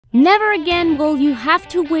Never again will you have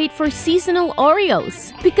to wait for seasonal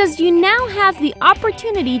Oreos, because you now have the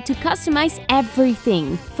opportunity to customize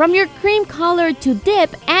everything, from your cream color to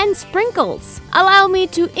dip and sprinkles. Allow me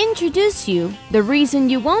to introduce you the reason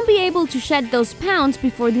you won't be able to shed those pounds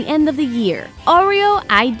before the end of the year. Oreo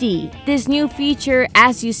ID. This new feature,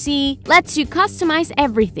 as you see, lets you customize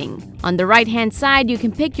everything. On the right-hand side, you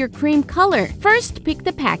can pick your cream color. First, pick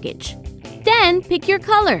the package. Then, pick your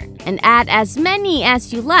color and add as many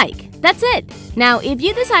as you like. That's it. Now, if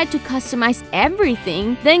you decide to customize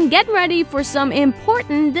everything, then get ready for some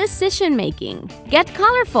important decision making. Get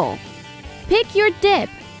colorful. Pick your dip.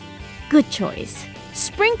 Good choice.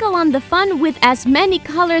 Sprinkle on the fun with as many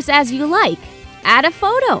colors as you like. Add a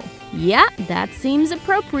photo. Yeah, that seems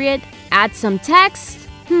appropriate. Add some text.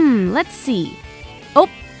 Let's see. Oh,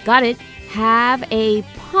 got it. Have a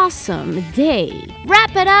possum day.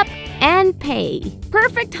 Wrap it up and pay.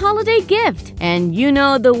 Perfect holiday gift. And you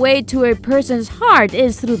know the way to a person's heart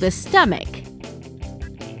is through the stomach.